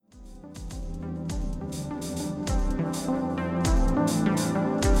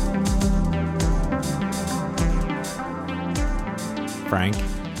Frank,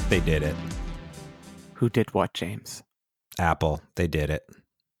 they did it. Who did what, James? Apple, they did it.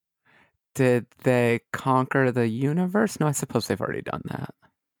 Did they conquer the universe? No, I suppose they've already done that.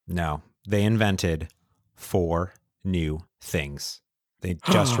 No, they invented 4 new things. They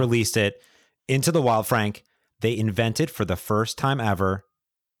just released it into the wild, Frank. They invented for the first time ever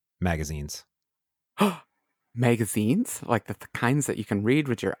magazines. Magazines? Like the kinds that you can read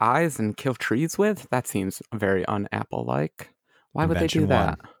with your eyes and kill trees with? That seems very un-Apple-like. Why would they do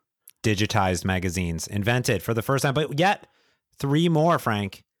that? Digitized magazines invented for the first time, but yet 3 more,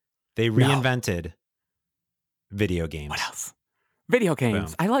 Frank. They reinvented video games. What else? Video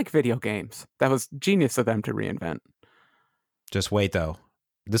games. Boom. I like video games. That was genius of them to reinvent. Just wait, though.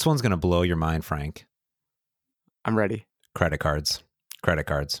 This one's going to blow your mind, Frank. I'm ready. Credit cards. Credit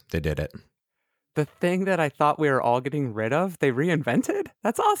cards. They did it. The thing that I thought we were all getting rid of, they reinvented?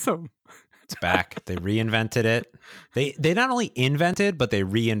 That's awesome. It's back. They reinvented it. They not only invented, but they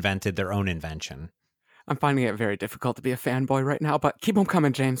reinvented their own invention. I'm finding it very difficult to be a fanboy right now, but keep them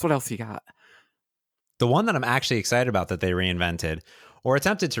coming, James. What else you got? The one that I'm actually excited about that they reinvented, or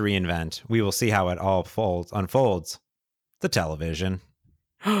attempted to reinvent, we will see how it all unfolds, the television.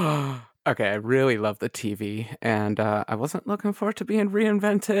 Okay, I really love the TV, and I wasn't looking for it to being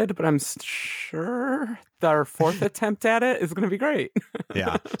reinvented, but I'm sure our 4th attempt at it is going to be great.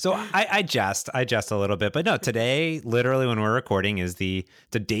 Yeah. So I jest a little bit, but no, today, literally when we're recording, is to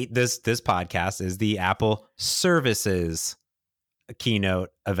date this podcast is the Apple Services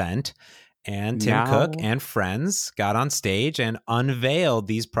keynote event. And Tim Cook and friends got on stage and unveiled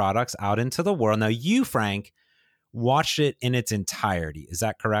these products out into the world. Now, you, Frank, watched it in its entirety. Is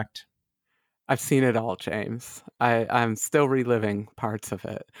that correct? I've seen it all, James. I'm still reliving parts of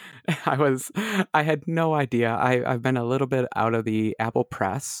it. I had no idea. I've been a little bit out of the Apple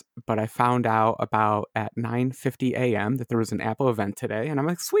press, but I found out about at 9:50 a.m. that there was an Apple event today. And I'm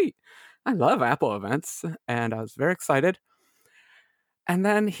like, sweet, I love Apple events. And I was very excited. And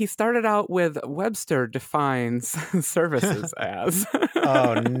then he started out with Webster defines services as.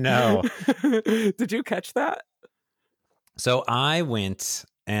 Oh, no. Did you catch that? So I went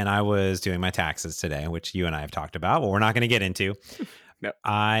and I was doing my taxes today, which you and I have talked about, but we're not going to get into. No.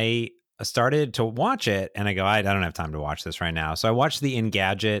 I started to watch it and I go, I don't have time to watch this right now. So I watched the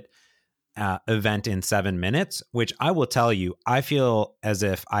Engadget event in 7 minutes, which I will tell you, I feel as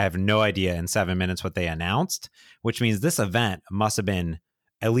if I have no idea in 7 minutes what they announced, which means this event must have been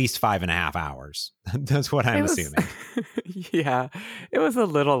at least 5.5 hours. That's what I'm assuming. Yeah, it was a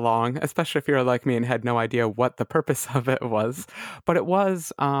little long, especially if you're like me and had no idea what the purpose of it was. But it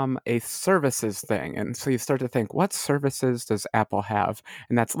was a services thing. And so you start to think, what services does Apple have?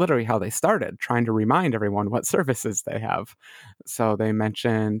 And that's literally how they started, trying to remind everyone what services they have. So they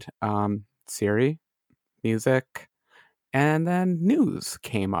mentioned Siri, music, and then news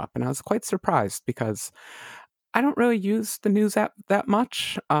came up. And I was quite surprised because I don't really use the news app that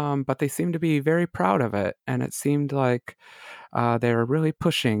much, but they seem to be very proud of it. And it seemed like they were really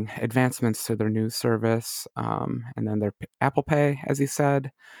pushing advancements to their news service and then their Apple Pay, as you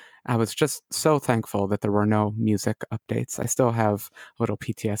said. I was just so thankful that there were no music updates. I still have a little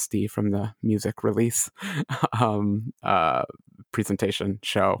PTSD from the music release presentation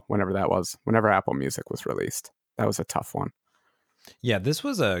show, whenever Apple Music was released. That was a tough one. Yeah, this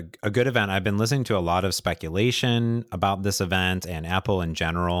was a good event. I've been listening to a lot of speculation about this event and Apple in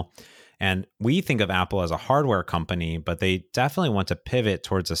general. And we think of Apple as a hardware company, but they definitely want to pivot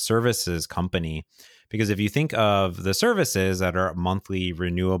towards a services company. Because if you think of the services that are monthly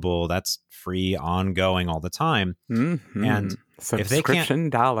renewable, that's free, ongoing all the time. Mm-hmm. And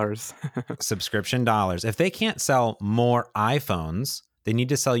subscription dollars. Subscription dollars. If they can't sell more iPhones, they need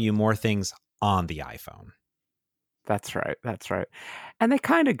to sell you more things on the iPhone. That's right. And they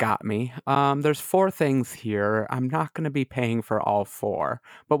kind of got me. There's 4 things here. I'm not going to be paying for all 4,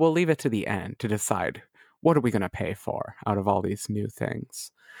 but we'll leave it to the end to decide what are we going to pay for out of all these new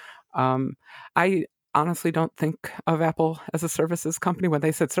things. I honestly don't think of Apple as a services company. When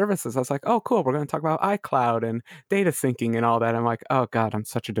they said services, I was like, oh, cool. We're going to talk about iCloud and data syncing and all that. I'm like, oh, God, I'm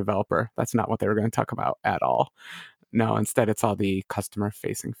such a developer. That's not what they were going to talk about at all. No, instead, it's all the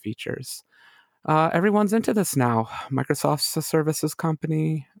customer-facing features. Everyone's into this now. Microsoft's a services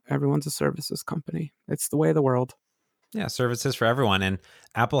company. Everyone's a services company. It's the way of the world. Yeah, services for everyone. And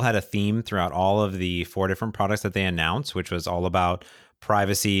Apple had a theme throughout all of the 4 different products that they announced, which was all about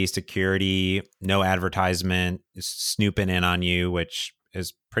privacy, security, no advertisement, snooping in on you, which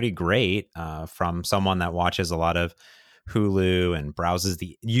is pretty great from someone that watches a lot of Hulu and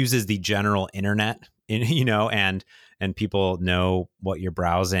uses the general internet, and people know what you're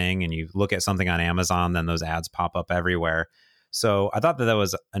browsing, and you look at something on Amazon, then those ads pop up everywhere. So I thought that that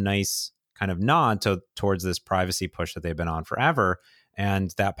was a nice kind of nod towards this privacy push that they've been on forever.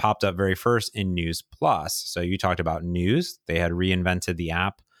 And that popped up very first in News Plus. So you talked about News. They had reinvented the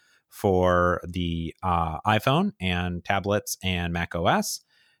app for the iPhone and tablets and Mac OS.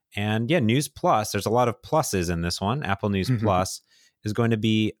 And yeah, News Plus, there's a lot of pluses in this one. Apple News Plus is going to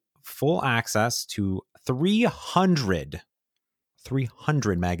be full access to 300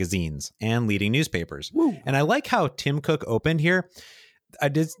 magazines and leading newspapers. Woo. And I like how Tim Cook opened here.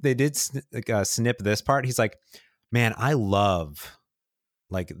 They did snip this part. He's like, man, I love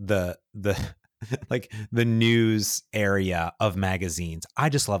like the like the news area of magazines. I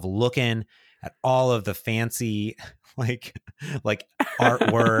just love looking at all of the fancy like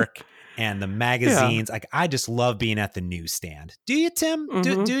artwork and the magazines. Like I just love being at the newsstand. Do you, Tim?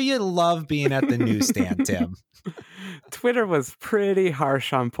 Do you love being at the newsstand, Tim? Twitter was pretty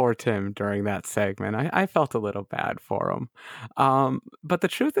harsh on poor Tim during that segment. I felt a little bad for him. But the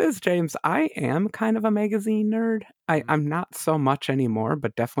truth is, James, I am kind of a magazine nerd. I'm not so much anymore,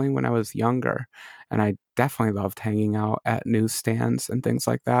 but definitely when I was younger. And I definitely loved hanging out at newsstands and things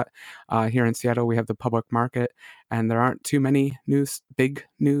like that. Here in Seattle, we have the Public Market, and there aren't too many big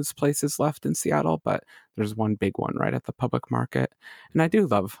news places left in Seattle, but there's one big one right at the Public Market. And I do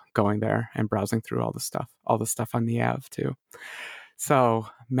love going there and browsing through all the stuff on the Ave too. So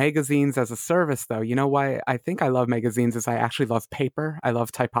magazines as a service, though, you know why I think I love magazines is I actually love paper, I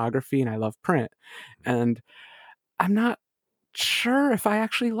love typography, and I love print. And I'm not sure if I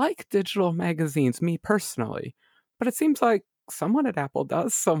actually like digital magazines, me personally, but it seems like someone at Apple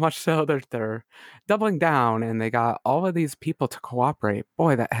does, so much so that they're doubling down and they got all of these people to cooperate.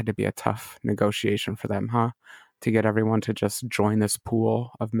 Boy, that had to be a tough negotiation for them, huh? To get everyone to just join this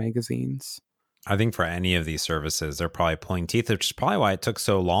pool of magazines. I think for any of these services, they're probably pulling teeth, which is probably why it took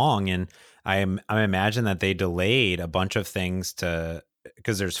so long. And I imagine that they delayed a bunch of things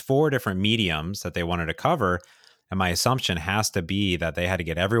because there's 4 different mediums that they wanted to cover. And my assumption has to be that they had to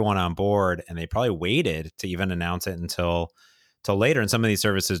get everyone on board, and they probably waited to even announce it until later. And some of these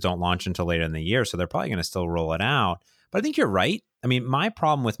services don't launch until later in the year, so they're probably going to still roll it out. But I think you're right. I mean, my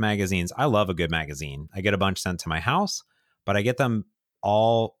problem with magazines, I love a good magazine. I get a bunch sent to my house, but I get them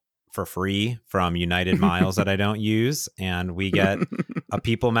all for free from United Miles that I don't use. And we get a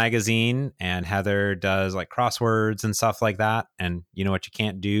People magazine, and Heather does like crosswords and stuff like that. And you know what you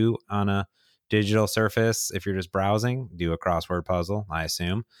can't do on a digital surface if you're just browsing? Do a crossword puzzle, I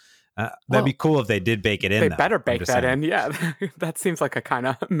assume. That'd be cool if they did bake it in. They better bake that in. Yeah, that seems like a kind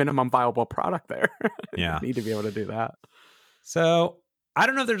of minimum viable product there. Yeah. You need to be able to do that. So I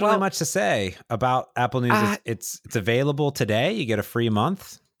don't know if there's really much to say about Apple News. It's available today. You get a free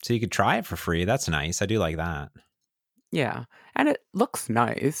month, so you could try it for free. That's nice. I do like that. Yeah, and it looks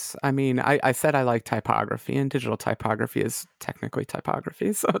nice. I mean, I said I like typography, and digital typography is technically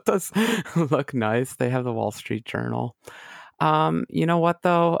typography, so it does look nice. They have the Wall Street Journal. You know what,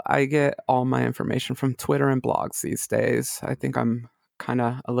 though? I get all my information from Twitter and blogs these days. I think I'm kind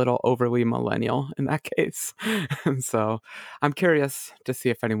of a little overly millennial in that case. And so I'm curious to see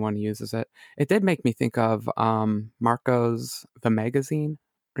if anyone uses it. It did make me think of Marco's The Magazine.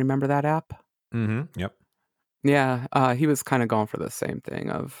 Remember that app? Mm-hmm. Yep. Yeah, he was kind of going for the same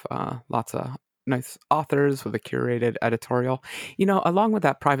thing of lots of nice authors with a curated editorial. You know, along with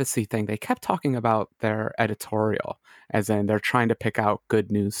that privacy thing, they kept talking about their editorial, as in they're trying to pick out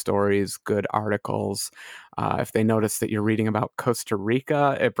good news stories, good articles. If they notice that you're reading about Costa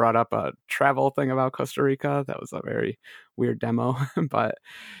Rica, it brought up a travel thing about Costa Rica. That was a very weird demo. But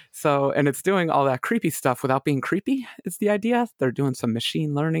so, and it's doing all that creepy stuff without being creepy, is the idea. They're doing some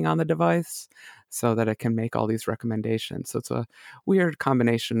machine learning on the device so that it can make all these recommendations. So it's a weird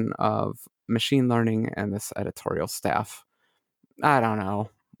combination of machine learning and this editorial staff. I don't know.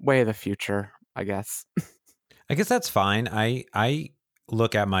 Way of the future, I guess. I guess that's fine. I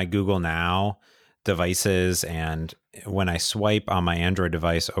look at my Google Now devices, and when I swipe on my Android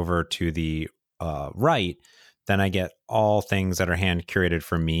device over to the right, then I get all things that are hand curated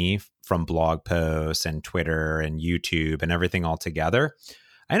for me from blog posts and Twitter and YouTube and everything all together.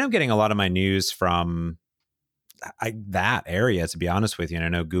 I end up getting a lot of my news from that area, to be honest with you. And I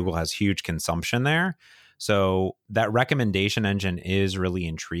know Google has huge consumption there. So that recommendation engine is really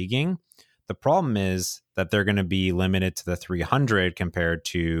intriguing. The problem is that they're going to be limited to the 300 compared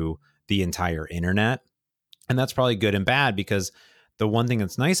to the entire internet. And that's probably good and bad, because the one thing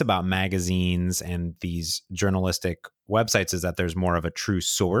that's nice about magazines and these journalistic websites is that there's more of a true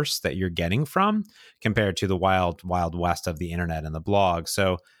source that you're getting from compared to the wild west of the internet and the blog.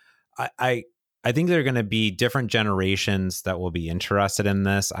 So I think there are going to be different generations that will be interested in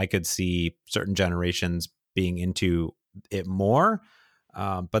this. I could see certain generations being into it more,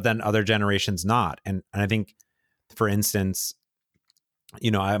 but then other generations not. And I think, for instance,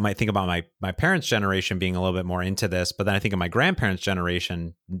 I might think about my parents' generation being a little bit more into this, but then I think of my grandparents'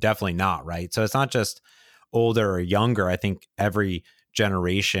 generation, definitely not, right? So it's not just older or younger. I think every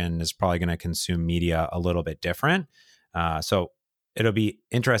generation is probably going to consume media a little bit different. So it'll be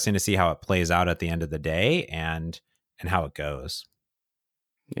interesting to see how it plays out at the end of the day and how it goes.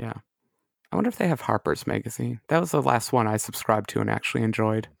 Yeah. I wonder if they have Harper's Magazine. That was the last one I subscribed to and actually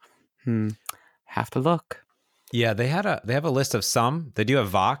enjoyed. Have to look. Yeah, they have a list of some. They do have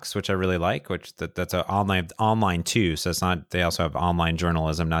Vox, which I really like, which that's an online too. So it's not. They also have online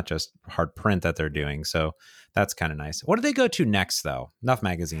journalism, not just hard print that they're doing. So that's kind of nice. What do they go to next, though? Enough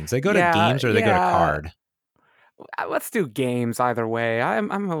magazines. They go to games or they go to card. Let's do games either way. I'm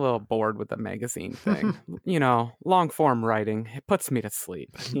a little bored with the magazine thing. Long form writing, it puts me to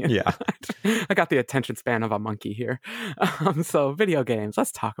sleep. Yeah. I got the attention span of a monkey here. So video games,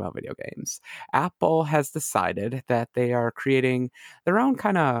 let's talk about video games. Apple has decided that they are creating their own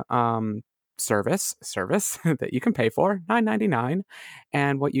kind of service that you can pay for, $9.99.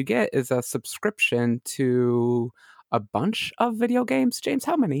 And what you get is a subscription to a bunch of video games. James,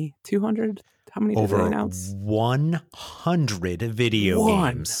 how many? 200? How many did they announce? 100 video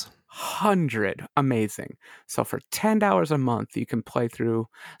games. 100. Amazing. So for $10 a month, you can play through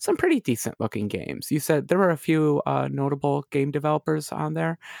some pretty decent looking games. You said there were a few notable game developers on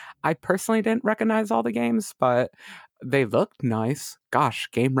there. I personally didn't recognize all the games, but they looked nice. Gosh,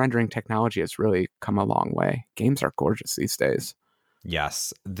 game rendering technology has really come a long way. Games are gorgeous these days.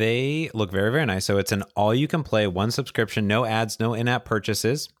 Yes, they look very, very nice. So it's an all-you-can-play, one subscription, no ads, no in-app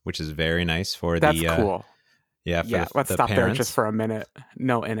purchases, which is very nice for That's cool. Yeah, let's stop there just for a minute.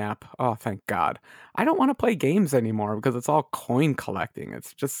 No in-app. Oh, thank God. I don't want to play games anymore because it's all coin collecting.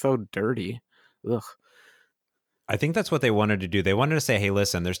 It's just so dirty. Ugh. I think that's what they wanted to do. They wanted to say, hey,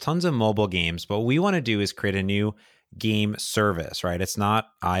 listen, there's tons of mobile games, but what we want to do is create a new game service, right? It's not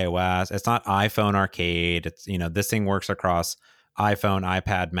iOS. It's not iPhone Arcade. It's, this thing works across iPhone,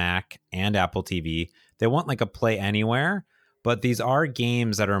 iPad, Mac, and Apple TV. They want like a play anywhere, but these are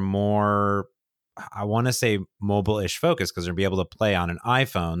games that are more, I want to say, mobile-ish focused because they'll be able to play on an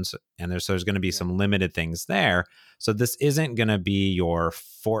iPhone, and there's going to be some limited things there. So this isn't going to be your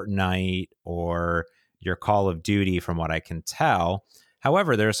Fortnite or your Call of Duty from what I can tell.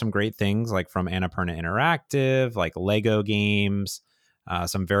 However, there are some great things like from Annapurna Interactive, like Lego games,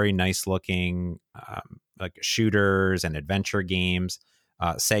 some very nice looking like shooters and adventure games.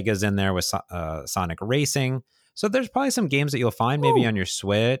 Sega's in there with Sonic Racing. So there's probably some games that you'll find maybe on your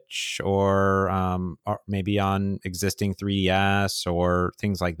Switch or maybe on existing 3DS or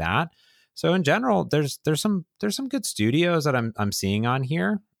things like that. So in general, there's some good studios that I'm seeing on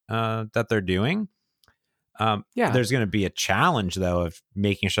here that they're doing. There's going to be a challenge though of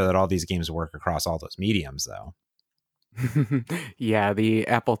making sure that all these games work across all those mediums though. Yeah, the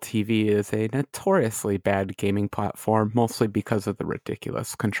Apple TV is a notoriously bad gaming platform, mostly because of the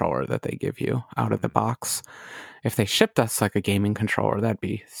ridiculous controller that they give you out of the box. If they shipped us like a gaming controller, that'd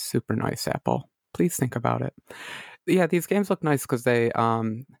be super nice, Apple. Please think about it. Yeah, these games look nice because they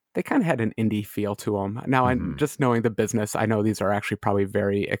kind of had an indie feel to them. Now, I'm just knowing the business, I know these are actually probably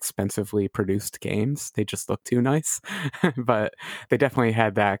very expensively produced games. They just look too nice, but they definitely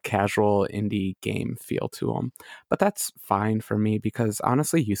had that casual indie game feel to them. But that's fine for me because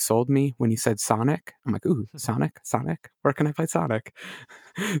honestly, you sold me when you said Sonic. I'm like, ooh, Sonic, where can I play Sonic?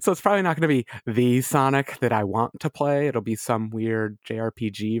 So it's probably not going to be the Sonic that I want to play. It'll be some weird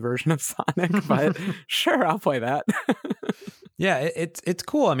JRPG version of Sonic, but sure, I'll play that. Yeah, it's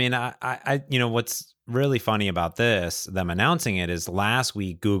cool. I mean, I what's really funny about them announcing it is last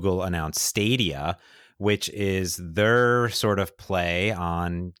week Google announced Stadia, which is their sort of play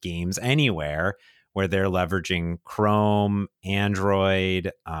on games anywhere, where they're leveraging Chrome,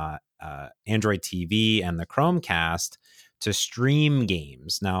 Android TV, and the Chromecast to stream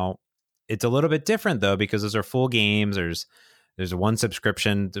games. Now, it's a little bit different though because those are full games. There's one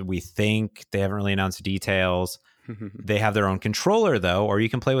subscription that we think they haven't really announced the details. They have their own controller though, or you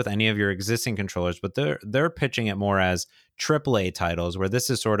can play with any of your existing controllers, but they're pitching it more as AAA titles, where this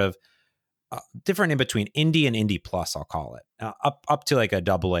is sort of different in between indie and indie plus, I'll call it, up to like a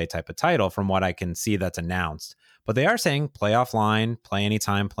AA type of title from what I can see that's announced. But they are saying play offline, play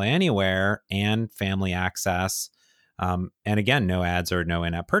anytime, play anywhere, and family access. And again, no ads or no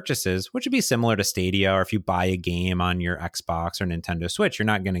in-app purchases, which would be similar to Stadia, or if you buy a game on your Xbox or Nintendo Switch, you're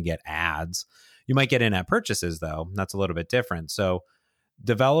not going to get ads. You might get in-app purchases, though. That's a little bit different. So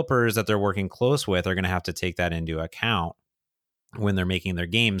developers that they're working close with are going to have to take that into account when they're making their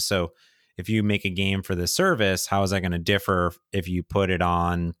games. So if you make a game for this service, how is that going to differ if you put it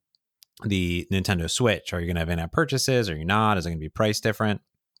on the Nintendo Switch? Are you going to have in-app purchases? Are you not? Is it going to be priced different?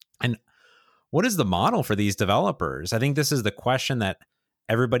 And what is the model for these developers? I think this is the question that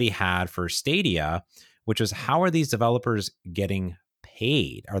everybody had for Stadia, which was, how are these developers getting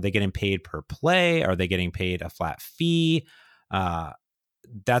paid? Are they getting paid per play? Are they getting paid a flat fee?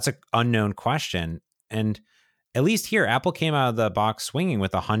 That's an unknown question. And at least here, Apple came out of the box swinging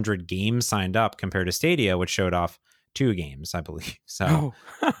with 100 games signed up compared to Stadia, which showed off 2 games, I believe. So,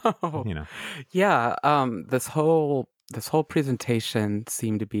 you know, yeah. This whole presentation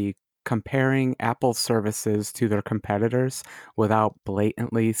seemed to be comparing Apple's services to their competitors without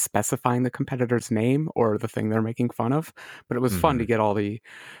blatantly specifying the competitor's name or the thing they're making fun of. But it was fun to get all the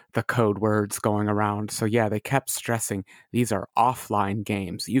code words going around. So yeah, they kept stressing these are offline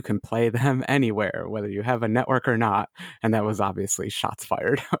games. You can play them anywhere, whether you have a network or not. And that was obviously shots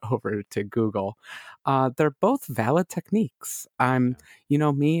fired over to Google. They're both valid techniques. You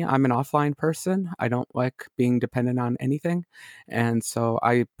know me, I'm an offline person. I don't like being dependent on anything. And so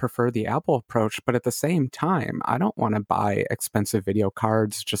I prefer the Apple approach. But at the same time, I don't want to buy expensive video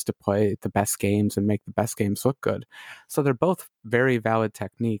cards just to play the best games and make the best games look good. So they're both very valid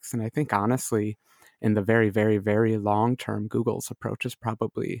techniques. And I think, honestly, in the very, very, very long term, Google's approach is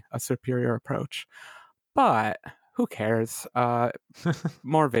probably a superior approach. But who cares?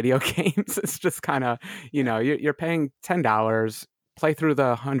 More video games. It's just kind of, you're paying $10, play through the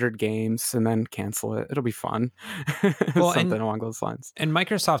 100 games, and then cancel it. It'll be fun. Well, something along those lines. And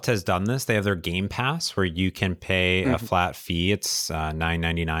Microsoft has done this. They have their Game Pass where you can pay a flat fee. It's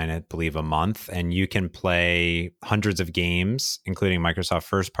 $9.99, I believe, a month, and you can play hundreds of games, including Microsoft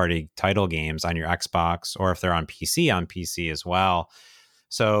first-party title games on your Xbox, or if they're on PC as well.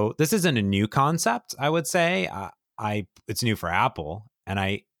 So this isn't a new concept, I would say. It's new for Apple, and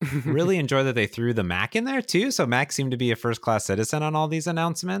I really enjoy that they threw the Mac in there too. So Mac seemed to be a first-class citizen on all these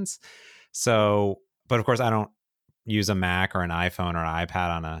announcements. So, but of course, I don't use a Mac or an iPhone or an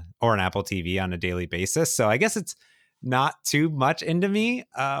iPad or an Apple TV on a daily basis. So I guess it's not too much into me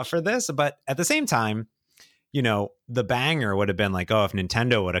for this. But at the same time, the banger would have been like, oh, if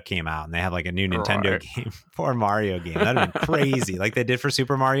Nintendo would have came out and they had like a new Nintendo game for Mario game, that'd have been crazy. Like they did for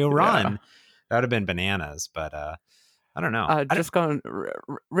Super Mario Run. That would have been bananas. But I don't know. Just going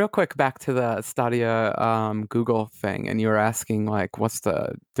real quick back to the Stadia Google thing, and you were asking like, what's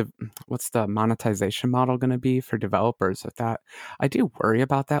the monetization model going to be for developers with that? I do worry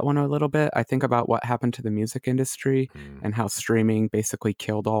about that one a little bit. I think about what happened to the music industry and how streaming basically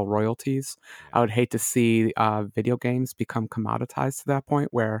killed all royalties. I would hate to see video games become commoditized to that point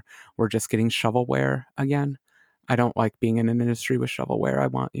where we're just getting shovelware again. I don't like being in an industry with shovelware. I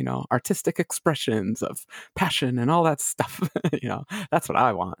want, artistic expressions of passion and all that stuff. That's what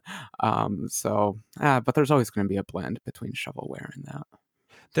I want. But there's always going to be a blend between shovelware and that.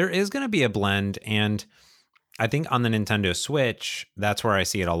 There is going to be a blend. And I think on the Nintendo Switch, that's where I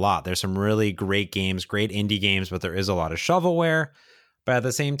see it a lot. There's some really great games, great indie games, but there is a lot of shovelware. But at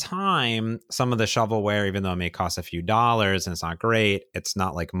the same time, some of the shovelware, even though it may cost a few dollars and it's not great, it's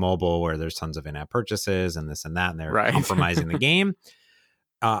not like mobile where there's tons of in-app purchases and this and that, and they're compromising the game.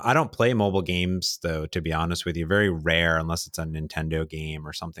 I don't play mobile games, though, to be honest with you. Very rare, unless it's a Nintendo game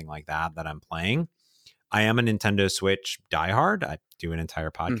or something like that I'm playing. I am a Nintendo Switch diehard. I do an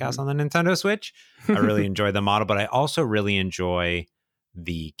entire podcast on the Nintendo Switch. I really enjoy the model, but I also really enjoy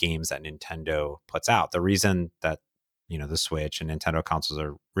the games that Nintendo puts out. The reason that the Switch and Nintendo consoles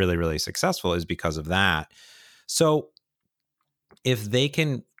are really, really successful is because of that. So if they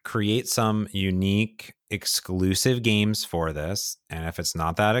can create some unique exclusive games for this, and if it's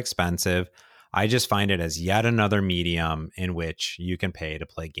not that expensive, I just find it as yet another medium in which you can pay to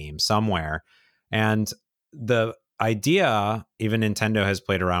play games somewhere. And the idea, even Nintendo has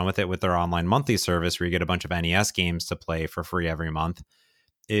played around with it with their online monthly service where you get a bunch of NES games to play for free every month,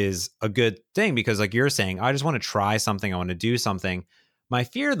 is a good thing because like you're saying, I just want to try something. I want to do something. My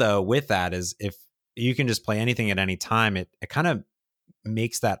fear though with that is if you can just play anything at any time, it kind of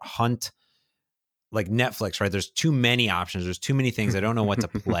makes that hunt like Netflix, right? There's too many options. There's too many things. I don't know what to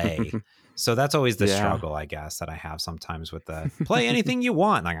play. So that's always the struggle, I guess, that I have sometimes with the play anything you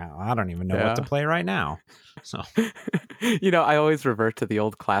want. Like, I don't even know what to play right now. So, I always revert to the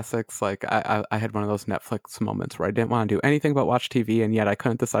old classics. Like I had one of those Netflix moments where I didn't want to do anything but watch TV, and yet I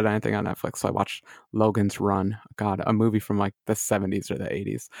couldn't decide on anything on Netflix. So I watched Logan's Run. God, a movie from like the 70s or the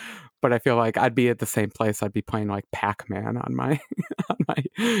 80s. but I feel like I'd be at the same place. I'd be playing like Pac-Man on my on my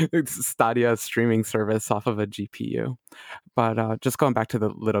Stadia streaming service off of a GPU. But just going back to the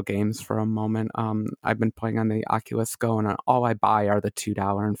little games for a moment, I've been playing on the Oculus Go, and all I buy are the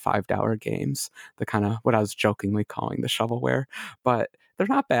 $2 and $5 games, the kind of what I was jokingly calling the shovelware. But they're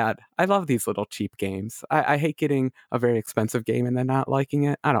not bad. I love these little cheap games. I hate getting a very expensive game and then not liking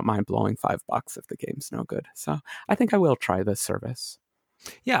it. I don't mind blowing $5 if the game's no good. So I think I will try this service.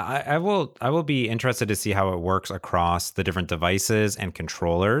 Yeah, I will. I will be interested to see how it works across the different devices and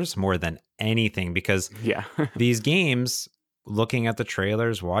controllers more than anything, because Yeah. these games, looking at the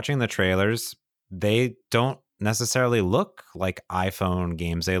trailers, watching the trailers, they don't necessarily look like iPhone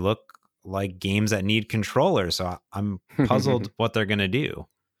games. They look like games that need controllers. So I'm puzzled what they're going to do.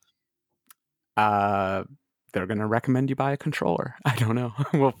 They're going to recommend you buy a controller. I don't know.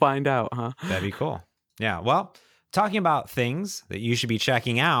 We'll find out, huh? That'd be cool. Yeah. Well, talking about things that you should be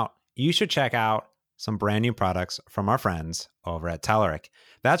checking out, you should check out some brand new products from our friends over at Telerik.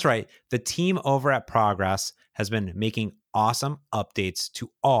 That's right. The team over at Progress has been making awesome updates to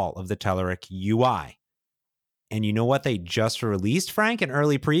all of the Telerik UI. And you know what they just released, Frank, an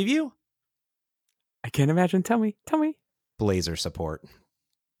early preview? I can't imagine. Tell me. Blazor support.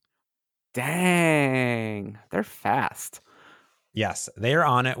 Dang, they're fast. Yes, they are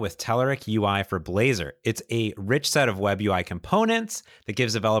on it with Telerik UI for Blazor. It's a rich set of web UI components that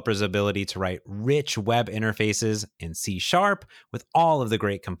gives developers the ability to write rich web interfaces in C# with all of the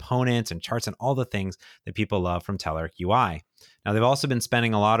great components and charts and all the things that people love from Telerik UI. Now, they've also been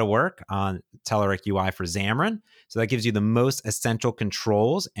spending a lot of work on Telerik UI for Xamarin. So that gives you the most essential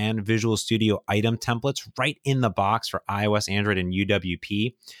controls and Visual Studio item templates right in the box for iOS, Android, and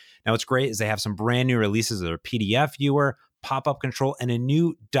UWP. Now, what's great is they have some brand new releases of their PDF viewer, pop-up control, and a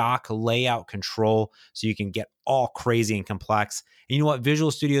new dock layout control so you can get all crazy and complex. And you know what?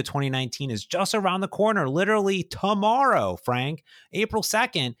 Visual Studio 2019 is just around the corner, literally tomorrow, Frank, April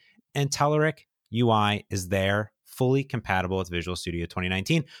 2nd, and Telerik UI is there, fully compatible with Visual Studio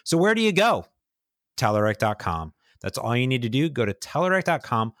 2019. So where do you go? Telerik.com. That's all you need to do. Go to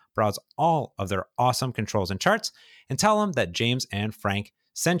Telerik.com, browse all of their awesome controls and charts, and tell them that James and Frank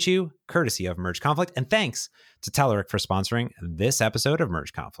sent you, courtesy of Merge Conflict. And thanks to Telerik for sponsoring this episode of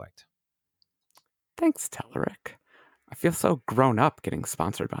Merge Conflict. Thanks, Telerik. I feel so grown up getting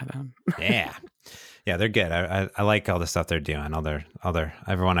sponsored by them. Yeah. Yeah, they're good. I like all the stuff they're doing.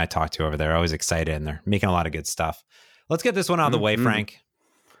 Everyone I talk to over there are always excited, and they're making a lot of good stuff. Let's get this one out of the way, Frank.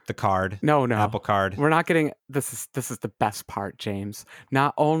 The card. No. Apple Card. We're not getting this is the best part, James.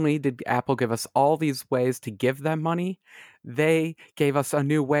 Not only did Apple give us all these ways to give them money, they gave us a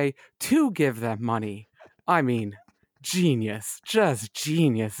new way to give them money. I mean, genius. Just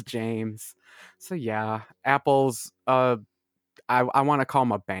genius, James. So yeah, Apple's I want to call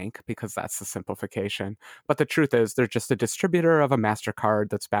them a bank because that's the simplification. But the truth is, they're just a distributor of a MasterCard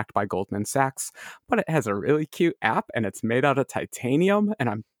that's backed by Goldman Sachs. But it has a really cute app, and it's made out of titanium, and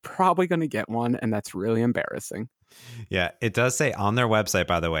I'm probably going to get one, and that's really embarrassing. Yeah, it does say on their website,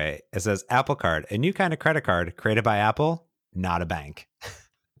 by the way, it says Apple Card, a new kind of credit card created by Apple, not a bank.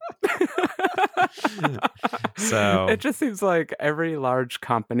 So it just seems like every large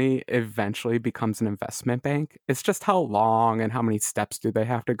company eventually becomes an investment bank. It's just how long and how many steps do they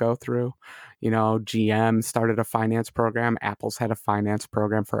have to go through. You know, GM started a finance program. Apple's had a finance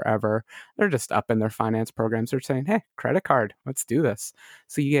program forever. They're just up in their finance programs. They're saying, hey, credit card, let's do this.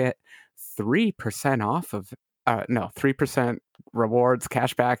 So you get 3% off of 3% rewards,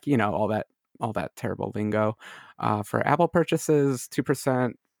 cashback, you know, all that terrible lingo for Apple purchases,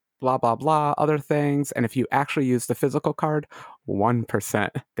 2%, blah, blah, blah, other things. And if you actually use the physical card, 1%.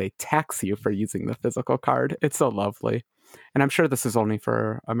 They tax you for using the physical card. It's so lovely. And I'm sure this is only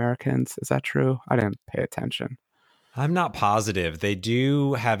for Americans. Is that true? I didn't pay attention. I'm not positive. They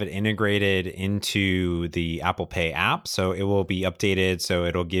do have it integrated into the Apple Pay app, so it will be updated. So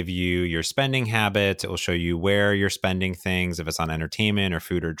it'll give you your spending habits. It will show you where you're spending things, if it's on entertainment or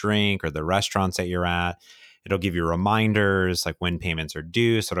food or drink or the restaurants that you're at. It'll give you reminders like when payments are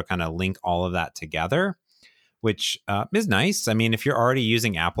due. So it'll kind of link all of that together, which is nice. I mean, if you're already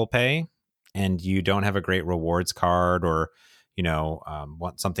using Apple Pay and you don't have a great rewards card or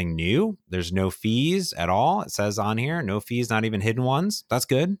want something new, there's no fees at all. It says on here, no fees, not even hidden ones. That's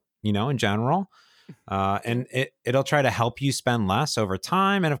good, in general. And it'll try to help you spend less over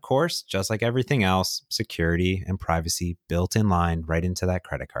time. And of course, just like everything else, security and privacy built in line right into that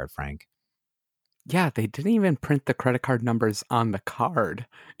credit card, Frank. Yeah, they didn't even print the credit card numbers on the card.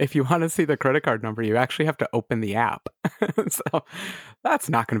 If you want to see the credit card number, you actually have to open the app. So that's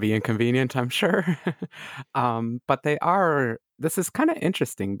not going to be inconvenient, I'm sure. But they are this is kind of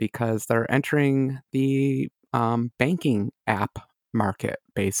interesting because they're entering the banking app market,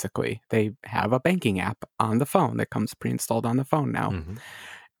 basically. They have a banking app on the phone that comes pre-installed on the phone now. Hmm.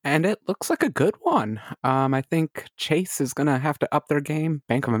 And it looks like a good one. I think Chase is going to have to up their game.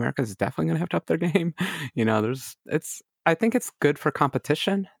 Bank of America is definitely going to have to up their game. I think it's good for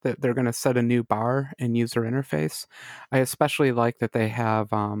competition that they're going to set a new bar in user interface. I especially like that they have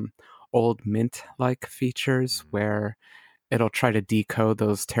old Mint-like features where it'll try to decode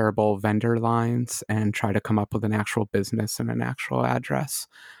those terrible vendor lines and try to come up with an actual business and an actual address.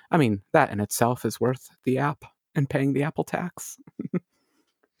 I mean, that in itself is worth the app and paying the Apple tax.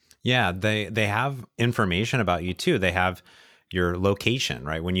 Yeah, they have information about you too. They have your location,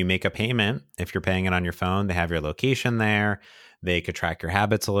 right? When you make a payment, if you're paying it on your phone, they have your location there. They could track your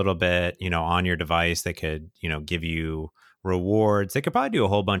habits a little bit, on your device. They could, give you rewards. They could probably do a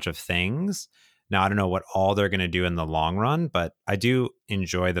whole bunch of things. Now, I don't know what all they're going to do in the long run, but I do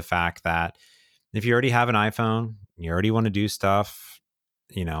enjoy the fact that if you already have an iPhone, you already want to do stuff,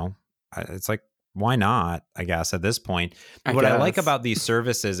 it's like, why not, I guess, at this point. What I like about these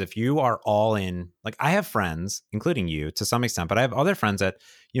services, if you are all in, like I have friends, including you to some extent, but I have other friends that,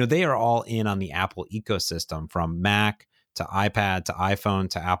 they are all in on the Apple ecosystem, from Mac to iPad to iPhone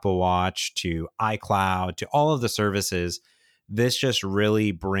to Apple Watch to iCloud to all of the services. This just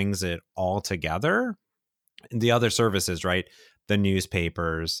really brings it all together. The other services, right? The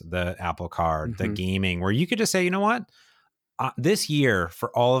newspapers, the Apple Card, the gaming, where you could just say, you know what? This year,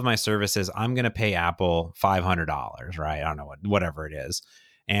 for all of my services, I'm going to pay Apple $500, right? I don't know whatever it is.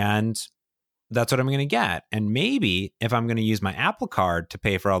 And that's what I'm going to get. And maybe if I'm going to use my Apple Card to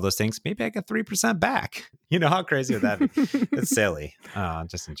pay for all those things, maybe I get 3% back. How crazy would that be? It's silly.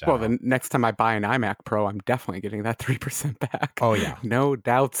 Just in general. Well, the next time I buy an iMac Pro, I'm definitely getting that 3% back. Oh, yeah. No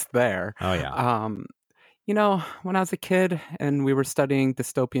doubts there. Oh, yeah. When I was a kid and we were studying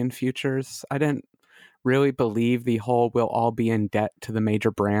dystopian futures, I didn't really believe the whole we'll all be in debt to the major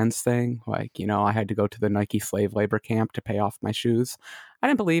brands thing. Like, I had to go to the Nike slave labor camp to pay off my shoes. I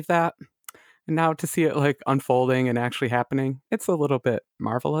didn't believe that. And now to see it like unfolding and actually happening, it's a little bit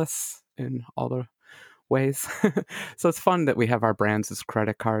marvelous in all the ways. So it's fun that we have our brands as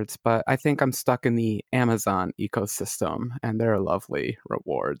credit cards, but I think I'm stuck in the Amazon ecosystem and their lovely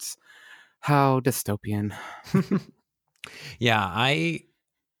rewards. How dystopian. Yeah, I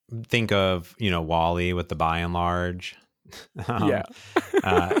think of, Wally with the Buy and Large. Yeah.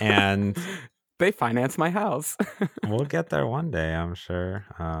 And they finance my house. We'll get there one day, I'm sure.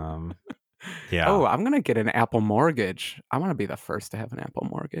 Yeah. Oh, I'm going to get an Apple mortgage. I want to be the first to have an Apple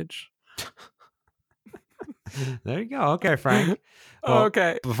mortgage. There you go. Okay, Frank. Well,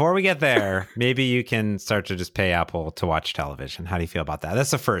 okay. Before we get there, maybe you can start to just pay Apple to watch television. How do you feel about that?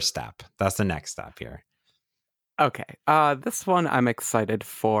 That's the first step. That's the next step here. Okay. This one I'm excited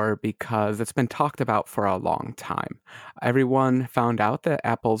for because it's been talked about for a long time. Everyone found out that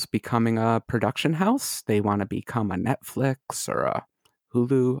Apple's becoming a production house. They want to become a Netflix or a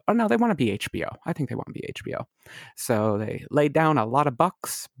Hulu. Oh, no, they want to be HBO. I think they want to be HBO. So they laid down a lot of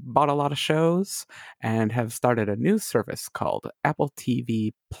bucks, bought a lot of shows, and have started a new service called Apple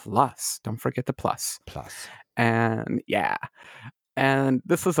TV Plus. Don't forget the plus. And yeah. And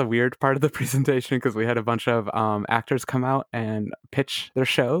this was a weird part of the presentation because we had a bunch of actors come out and pitch their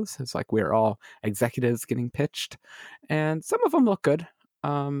shows. It's like we're all executives getting pitched. And some of them look good.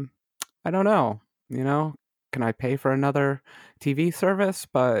 I don't know. Can I pay for another TV service?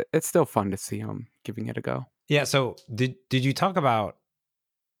 But it's still fun to see them giving it a go. Yeah. So did you talk about,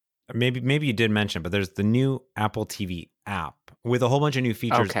 maybe you did mention, but there's the new Apple TV app with a whole bunch of new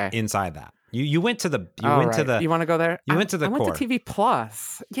features inside that. You went to the you want to go there? You went to the core. I went to TV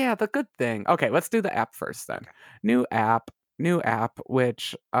Plus. Yeah, the good thing. Okay, let's do the app first then. New app,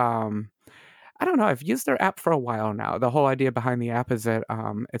 which I don't know. I've used their app for a while now. The whole idea behind the app is that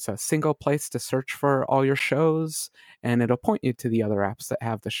it's a single place to search for all your shows, and it'll point you to the other apps that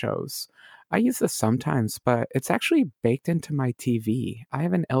have the shows. I use this sometimes, but it's actually baked into my TV. I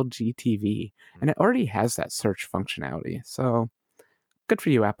have an LG TV, and it already has that search functionality. So good for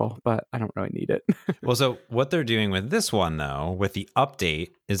you, Apple, but I don't really need it. Well, so what they're doing with this one, though, with the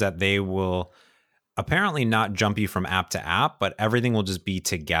update, is that they will apparently not jump you from app to app, but everything will just be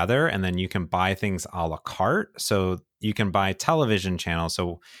together, and then you can buy things a la carte. So you can buy television channels.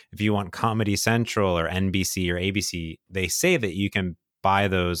 So if you want Comedy Central or NBC or ABC, they say that you can buy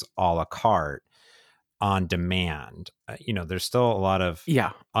those a la carte on demand. There's still a lot of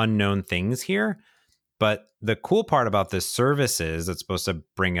unknown things here. But the cool part about this services that's supposed to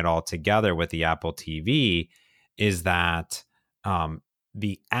bring it all together with the Apple TV is that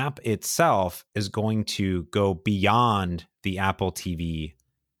the app itself is going to go beyond the Apple TV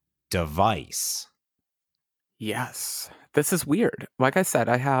device. Yes. This is weird. Like I said,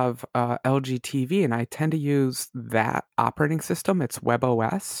 I have LG TV and I tend to use that operating system. It's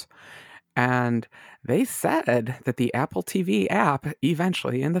WebOS. And they said that the Apple TV app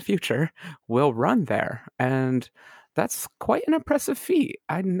eventually in the future will run there. And that's quite an impressive feat.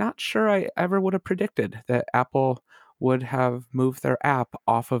 I'm not sure I ever would have predicted that Apple would have moved their app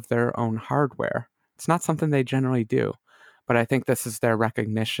off of their own hardware. It's not something they generally do. But I think this is their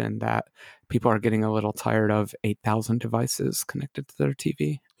recognition that people are getting a little tired of 8,000 devices connected to their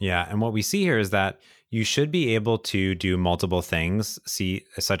TV. Yeah, and what we see here is that you should be able to do multiple things,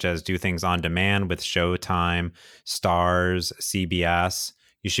 such as do things on demand with Showtime, Stars, CBS.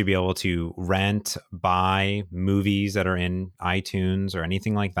 You should be able to rent, buy movies that are in iTunes or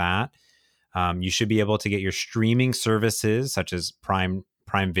anything like that. You should be able to get your streaming services such as Prime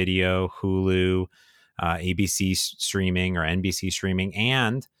Video, Hulu, ABC streaming or NBC streaming,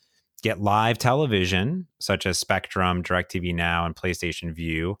 and get live television such as Spectrum, DirecTV Now, and PlayStation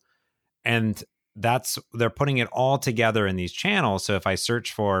Vue. And they're putting it all together in these channels. So if I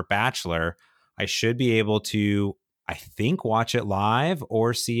search for Bachelor, I should be able to, I think, watch it live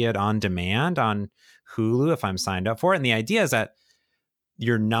or see it on demand on Hulu if I'm signed up for it. And the idea is that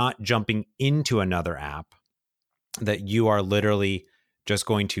you're not jumping into another app, that you are literally just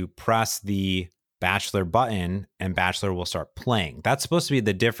going to press the Bachelor button and Bachelor will start playing. That's supposed to be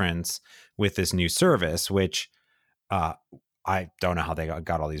the difference with this new service, which I don't know how they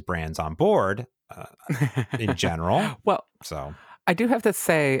got all these brands on board in general. Well, so I do have to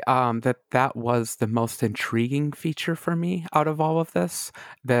say that was the most intriguing feature for me out of all of this,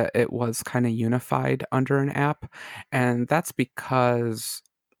 that it was kind of unified under an app. And that's because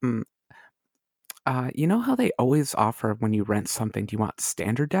you know how they always offer when you rent something, do you want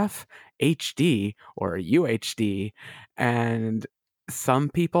standard def, HD, or UHD? And some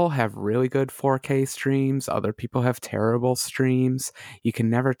people have really good 4K streams, other people have terrible streams. You can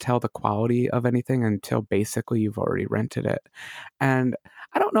never tell the quality of anything until basically you've already rented it. And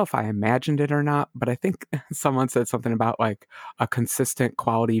I don't know if I imagined it or not, but I think someone said something about like a consistent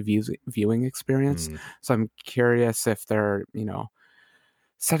quality viewing experience. So I'm curious if they're,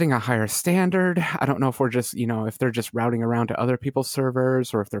 setting a higher standard. I don't know if we're just, if they're just routing around to other people's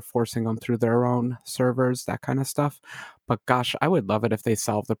servers or if they're forcing them through their own servers, that kind of stuff. But gosh, I would love it if they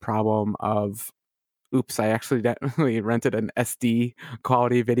solved the problem of, oops, I accidentally rented an SD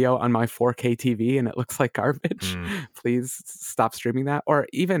quality video on my 4K TV and it looks like garbage. Please stop streaming that. Or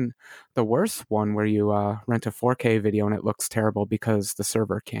even the worst one where you rent a 4K video and it looks terrible because the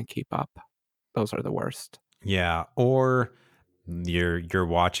server can't keep up. Those are the worst. Yeah. Or you're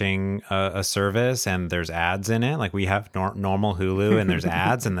watching a service and there's ads in it. Like we have normal Hulu and there's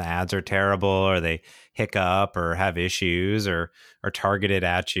ads and the ads are terrible or they hiccup or have issues or are targeted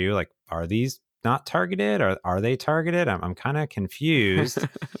at you. Like, are these not targeted or are they targeted? I'm kind of confused.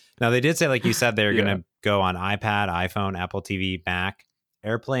 Now they did say, like you said, they're going to go on iPad, iPhone, Apple TV, Mac,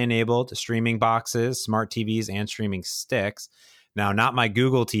 AirPlay enabled, streaming boxes, smart TVs, and streaming sticks. Now, not my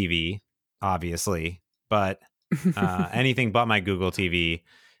Google TV, obviously, but anything but my Google TV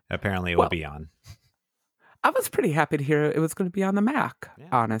apparently will be on. I was pretty happy to hear it was going to be on the Mac,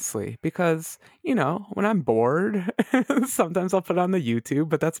 honestly, because, when I'm bored, sometimes I'll put on the YouTube,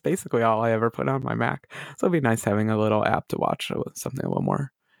 but that's basically all I ever put on my Mac. So it'd be nice having a little app to watch something a little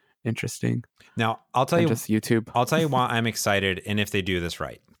more interesting. Now, I'll tell you just YouTube. I'll tell you why I'm excited and if they do this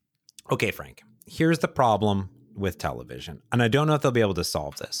right. Okay, Frank, here's the problem with television, and I don't know if they'll be able to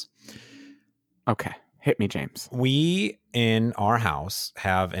solve this. Okay. Hit me, James. We in our house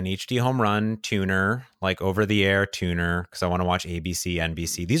have an HD home run tuner, like over the air tuner, because I want to watch ABC,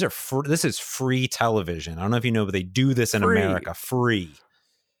 NBC. These are this is free television. I don't know if you know, but they do this in America free.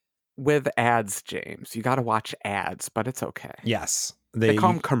 With ads, James. You got to watch ads, but it's okay. Yes. They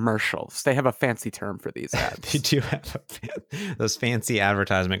call them commercials. They have a fancy term for these ads. They do have those fancy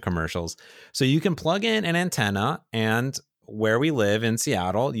advertisement commercials. So you can plug in an antenna, and where we live in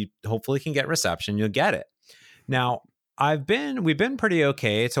Seattle, you hopefully can get reception. You'll get it. Now, we've been pretty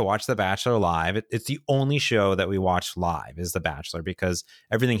okay to watch The Bachelor live. It's the only show that we watch live is The Bachelor because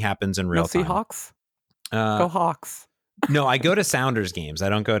everything happens in real time. Seahawks? Go Hawks. No, I go to Sounders games. I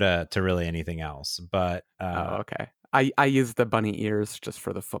don't go to really anything else. But okay. I use the bunny ears just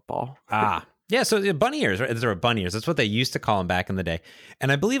for the football. Yeah, so bunny ears, right? There are bunny ears. That's what they used to call them back in the day.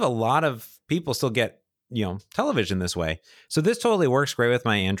 And I believe a lot of people still get television this way. So this totally works great with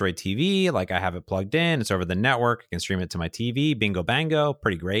my Android TV. Like I have it plugged in, it's over the network. I can stream it to my TV. Bingo bango,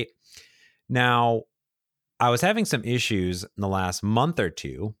 pretty great. Now, I was having some issues in the last month or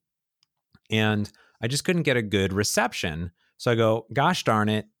two, and I just couldn't get a good reception. So I go, gosh darn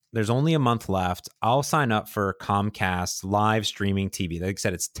it, there's only a month left. I'll sign up for Comcast live streaming TV. Like I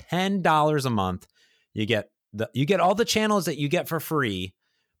said, it's $10 a month. You get all the channels that you get for free,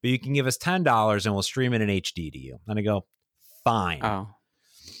 but you can give us $10 and we'll stream it in HD to you. And I go, fine. Oh.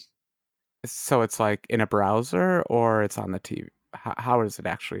 So it's like in a browser or it's on the TV? How is it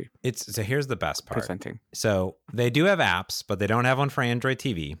actually So here's the best part. presenting? So they do have apps, but they don't have one for Android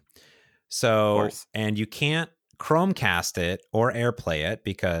TV. So, and you can't Chromecast it or AirPlay it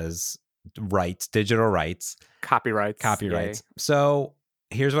because digital rights. Copyrights. Yay. So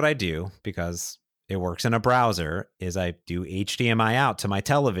here's what I do, because it works in a browser, is I do HDMI out to my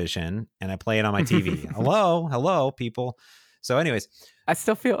television and I play it on my TV. Hello, people. So anyways. I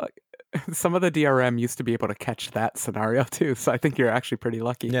still feel like some of the DRM used to be able to catch that scenario too. So I think you're actually pretty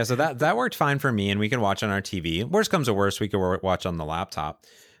lucky. Yeah, so that worked fine for me, and we can watch on our TV. Worst comes to worst, we could watch on the laptop.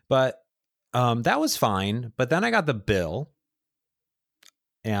 But that was fine. But then I got the bill,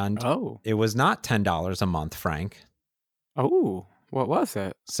 and it was not $10 a month, Frank. Oh, what was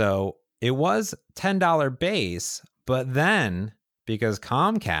it? So it was $10 base, but then because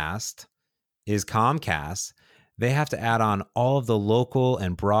Comcast is Comcast, they have to add on all of the local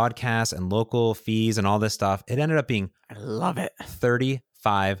and broadcast and local fees and all this stuff. It ended up being, I love it, $35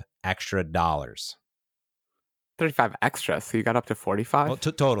 extra. 35 extra, so you got up to 45? Well,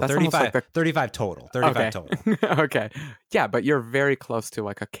 total. 35, like 35 total. 35 total. Okay. Yeah, but you're very close to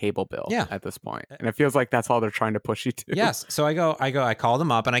like a cable bill at this point. And it feels like that's all they're trying to push you to. Yes. So I called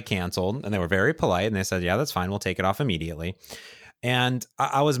them up and I canceled, and they were very polite, and they said, yeah, that's fine. We'll take it off immediately. And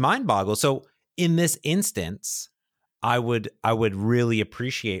I was mind boggled. So in this instance, I would really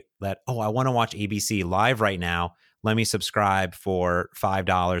appreciate that. Oh, I want to watch ABC live right now. Let me subscribe for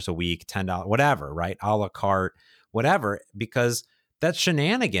 $5 a week, $10, whatever, right? A la carte, whatever, because that's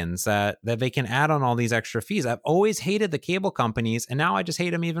shenanigans that they can add on all these extra fees. I've always hated the cable companies, and now I just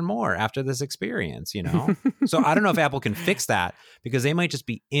hate them even more after this experience, you know? So I don't know if Apple can fix that, because they might just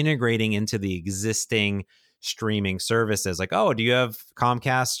be integrating into the existing streaming services. Like, oh, do you have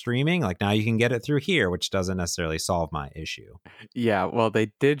Comcast streaming? Like, now you can get it through here, which doesn't necessarily solve my issue. Yeah, well,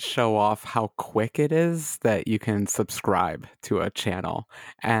 they did show off how quick it is that you can subscribe to a channel,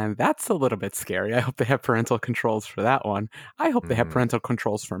 and that's a little bit scary. I hope they have parental controls for that one. I hope they have parental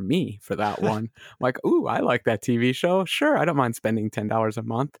controls for me for that one. Like, ooh, I like that TV show. Sure, I don't mind spending $10 a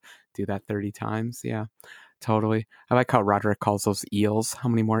month. Do that 30 times. Yeah. Totally. I like how Roderick calls those eels. How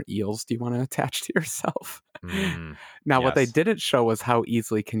many more eels do you want to attach to yourself? Now, what they didn't show was how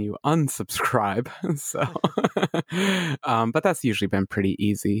easily can you unsubscribe. So, but that's usually been pretty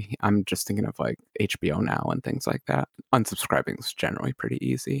easy. I'm just thinking of like HBO Now and things like that. Unsubscribing is generally pretty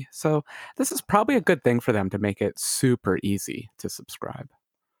easy. So this is probably a good thing for them to make it super easy to subscribe.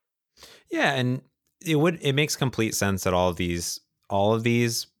 Yeah, and it makes complete sense that all of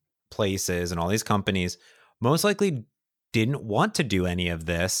these places and all these companies most likely didn't want to do any of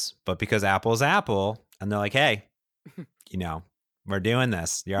this, but because Apple's Apple, and they're like, hey, we're doing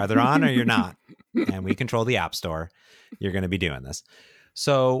this. You're either on or you're not. And we control the App Store. You're going to be doing this.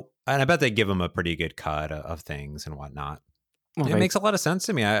 So, and I bet they give them a pretty good cut of things and whatnot. Well, it makes a lot of sense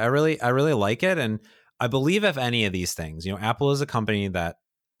to me. I really like it. And I believe if any of these things, Apple is a company that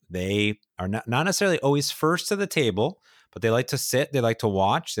they are not necessarily always first to the table, but they like to sit, they like to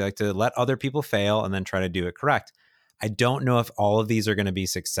watch, they like to let other people fail and then try to do it correct. I don't know if all of these are going to be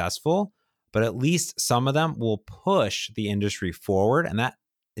successful, but at least some of them will push the industry forward. And that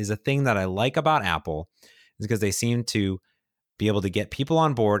is a thing that I like about Apple, is because they seem to be able to get people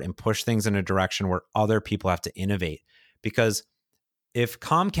on board and push things in a direction where other people have to innovate. Because if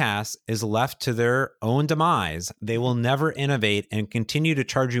Comcast is left to their own demise, they will never innovate and continue to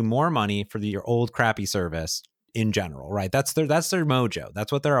charge you more money for your old crappy service in general, right? That's their mojo.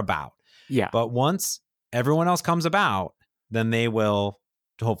 That's what they're about. Yeah. But once everyone else comes about, then they will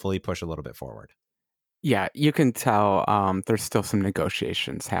hopefully push a little bit forward. Yeah, you can tell there's still some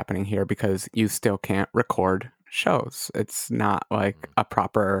negotiations happening here, because you still can't record shows. It's not like a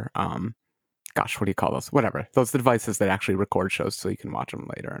proper, what do you call those? Whatever. Those devices that actually record shows so you can watch them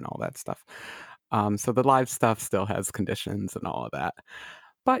later and all that stuff. So the live stuff still has conditions and all of that.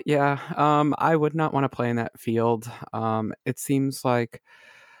 But yeah, I would not want to play in that field. It seems like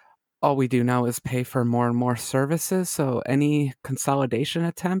all we do now is pay for more and more services. So any consolidation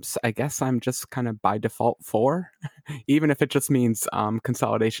attempts, I guess I'm just kind of by default for, even if it just means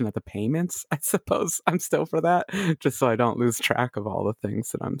consolidation of the payments. I suppose I'm still for that, just so I don't lose track of all the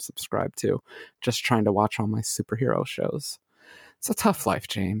things that I'm subscribed to. Just trying to watch all my superhero shows. It's a tough life,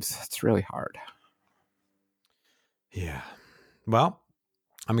 James. It's really hard. Yeah. Well,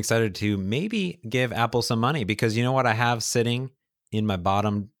 I'm excited to maybe give Apple some money because you know what I have sitting in my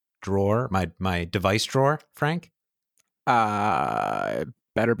bottom drawer, my device drawer, Frank?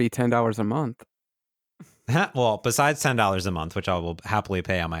 Better be $10 a month. Well, besides $10 a month, which I will happily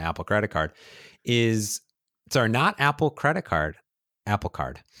pay on my Apple credit card, is sorry, not Apple credit card, Apple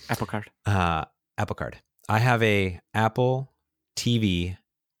Card. Apple Card. Apple Card. I have a Apple TV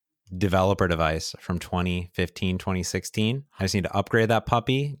developer device from 2015, 2016. I just need to upgrade that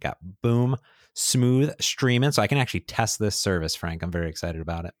puppy. Got boom, smooth streaming. So I can actually test this service, Frank. I'm very excited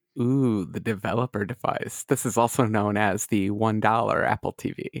about it. Ooh, the developer device. This is also known as the $1 Apple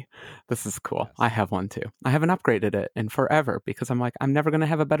TV. This is cool. Yes. I have one too. I haven't upgraded it in forever because I'm like, I'm never going to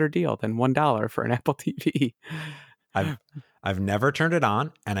have a better deal than $1 for an Apple TV. I've never turned it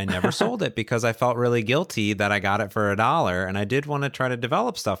on and I never sold it because I felt really guilty that I got it for $1 and I did want to try to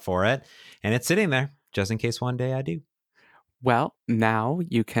develop stuff for it. And it's sitting there just in case one day I do. Well, now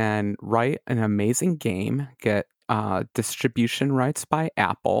you can write an amazing game, get distribution rights by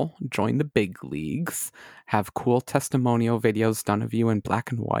Apple, join the big leagues, have cool testimonial videos done of you in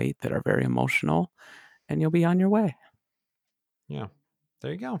black and white that are very emotional, and you'll be on your way. Yeah,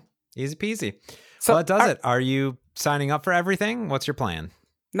 there you go. Easy peasy. So well, that does it. Are you signing up for everything? What's your plan?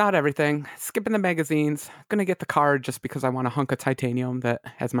 Not everything. Skipping the magazines. Gonna get the card just because I want a hunk of titanium that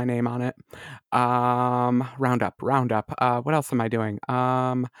has my name on it. Roundup. What else am I doing?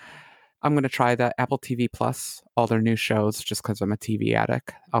 I'm gonna try the Apple TV Plus, all their new shows, just because I'm a TV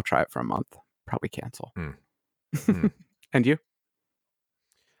addict. I'll try it for a month. Probably cancel. And you?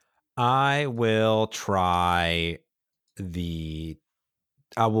 I will try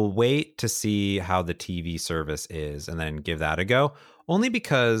I will wait to see how the TV service is and then give that a go. Only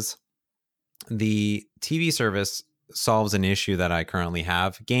because the TV service solves an issue that I currently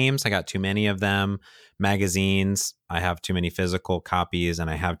have. Games, I got too many of them. Magazines, I have too many physical copies and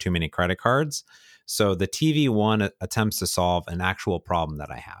I have too many credit cards. So the TV one attempts to solve an actual problem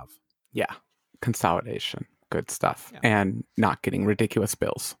that I have. Yeah. Consolidation. Good stuff. Yeah. And not getting ridiculous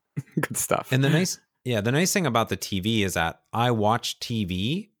bills. Good stuff. And the nice thing about the TV is that I watch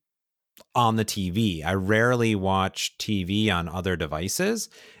TV on the TV. I rarely watch TV on other devices.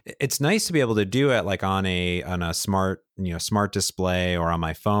 It's nice to be able to do it like on a smart display or on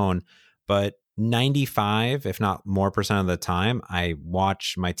my phone, but 95, if not more % of the time, I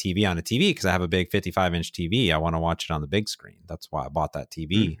watch my TV on a TV because I have a big 55-inch TV. I want to watch it on the big screen. That's why I bought that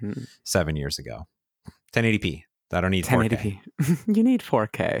TV 7 years ago. 1080p. I don't need 4K. You need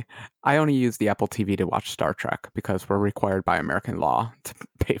 4K. I only use the Apple TV to watch Star Trek because we're required by American law to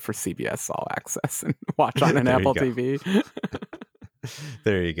pay for CBS All Access and watch on an Apple TV.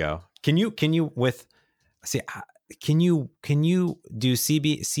 There you go. Can you do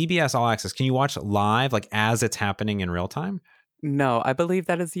CBS All Access? Can you watch live like as it's happening in real time? No, I believe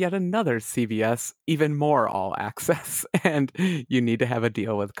that is yet another CBS, even more All Access, and you need to have a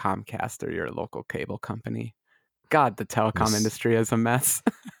deal with Comcast or your local cable company. God, the telecom industry is a mess.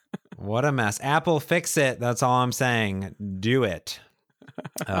 What a mess. Apple, fix it. That's all I'm saying. Do it.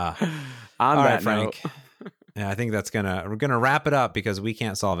 All right, Frank. Yeah, I think we're gonna wrap it up because we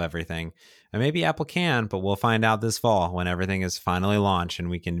can't solve everything. And maybe Apple can, but we'll find out this fall when everything is finally launched and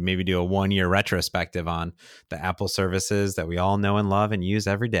we can maybe do a 1-year retrospective on the Apple services that we all know and love and use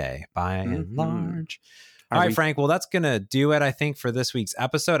every day by and large. All right, Frank. Well, that's going to do it, I think, for this week's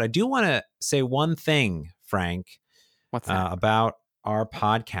episode. I do want to say one thing, Frank. What's that? About our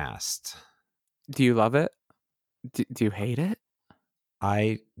podcast. Do you love it? Do you hate it?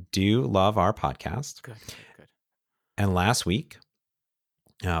 I do love our podcast. Good. And last week,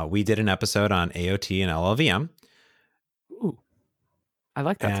 we did an episode on AOT and LLVM. Ooh, I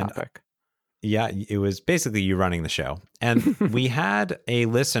like that topic. Yeah, it was basically you running the show. And we had a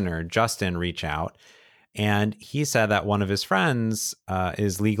listener, Justin, reach out. And he said that one of his friends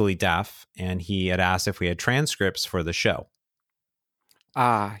is legally deaf, and he had asked if we had transcripts for the show.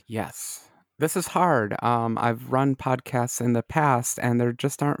 Yes. This is hard. I've run podcasts in the past, and there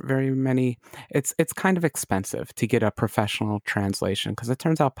just aren't very many. It's kind of expensive to get a professional translation because it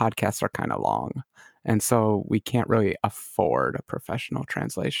turns out podcasts are kind of long. And so we can't really afford a professional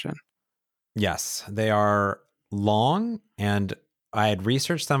translation. Yes, they are long, and I had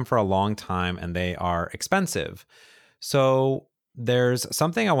researched them for a long time and they are expensive. So there's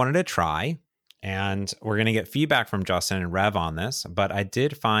something I wanted to try, and we're going to get feedback from Justin and Rev on this, but I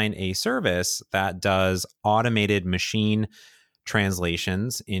did find a service that does automated machine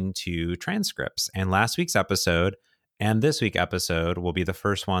translations into transcripts. And last week's episode and this week's episode will be the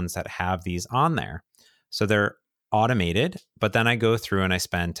first ones that have these on there. So they're automated, but then I go through and I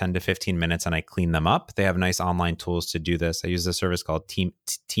spend 10 to 15 minutes and I clean them up. They have nice online tools to do this. I use a service called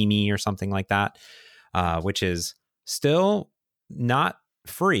Teamy or something like that, which is still not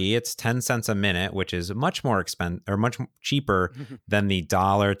free. It's 10 cents a minute, which is much more much cheaper than the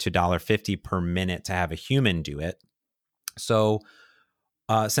 $1 to $1.50 per minute to have a human do it. So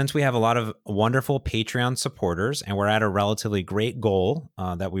since we have a lot of wonderful Patreon supporters and we're at a relatively great goal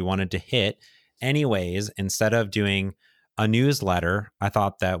that we wanted to hit anyways, instead of doing a newsletter, I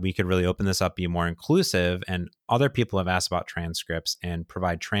thought that we could really open this up, be more inclusive. And other people have asked about transcripts and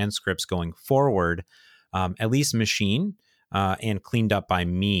provide transcripts going forward, at least machine and cleaned up by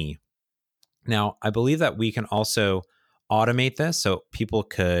me. Now, I believe that we can also automate this so people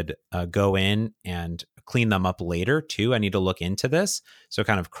could go in and clean them up later too. I need to look into this. So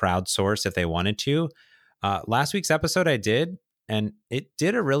kind of crowdsource if they wanted to. Last week's episode I did, and it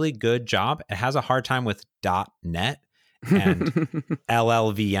did a really good job. It has a hard time with .NET and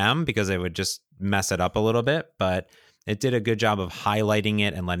LLVM because it would just mess it up a little bit, but it did a good job of highlighting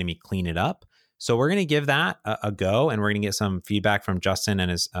it and letting me clean it up. So we're going to give that a go, and we're going to get some feedback from Justin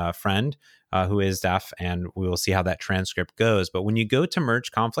and his friend who is deaf, and we will see how that transcript goes. But when you go to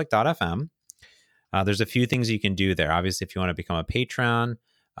mergeconflict.fm, there's a few things you can do there. Obviously, if you want to become a Patreon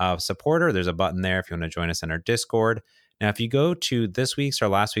supporter, there's a button there if you want to join us in our Discord. Now, if you go to this week's or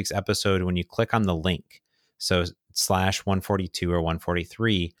last week's episode, when you click on the link, so /142 or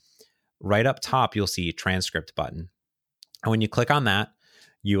 143, right up top, you'll see a transcript button. And when you click on that,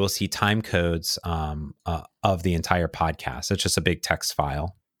 you will see time codes of the entire podcast. It's just a big text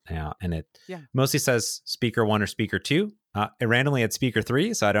file. And it mostly says speaker 1 or speaker 2. It randomly had speaker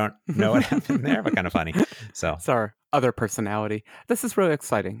 3, so I don't know what happened there, but kind of funny. So it's our other personality. This is really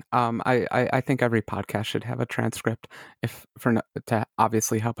exciting. I think every podcast should have a transcript to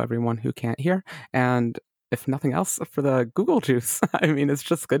obviously help everyone who can't hear. And if nothing else, for the Google juice. I mean, it's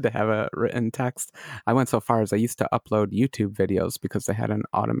just good to have a written text. I went so far as I used to upload YouTube videos because they had an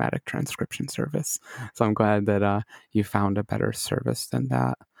automatic transcription service. So I'm glad that you found a better service than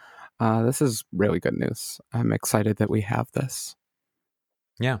that. This is really good news. I'm excited that we have this.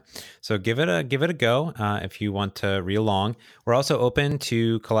 Yeah. So give it a go if you want to read along. We're also open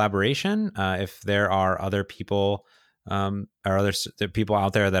to collaboration. If there are other people or other people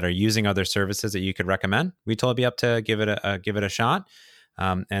out there that are using other services that you could recommend, we'd totally be up to give it a shot.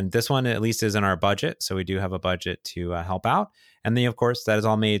 And this one at least is in our budget, so we do have a budget to help out. And then, of course, that is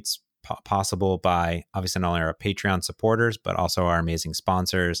all made possible by obviously not only our Patreon supporters, but also our amazing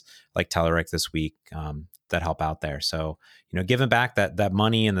sponsors like Telerik this week that help out there. So, giving back that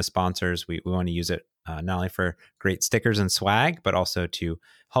money and the sponsors, we want to use it not only for great stickers and swag, but also to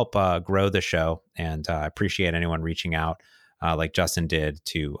help grow the show. And I appreciate anyone reaching out like Justin did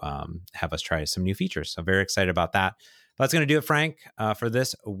to have us try some new features. So very excited about that. That's going to do it, Frank, for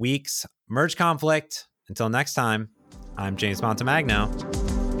this week's Merge Conflict. Until next time, I'm James Montemagno.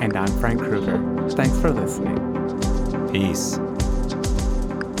 And I'm Frank Krueger. Thanks for listening. Peace.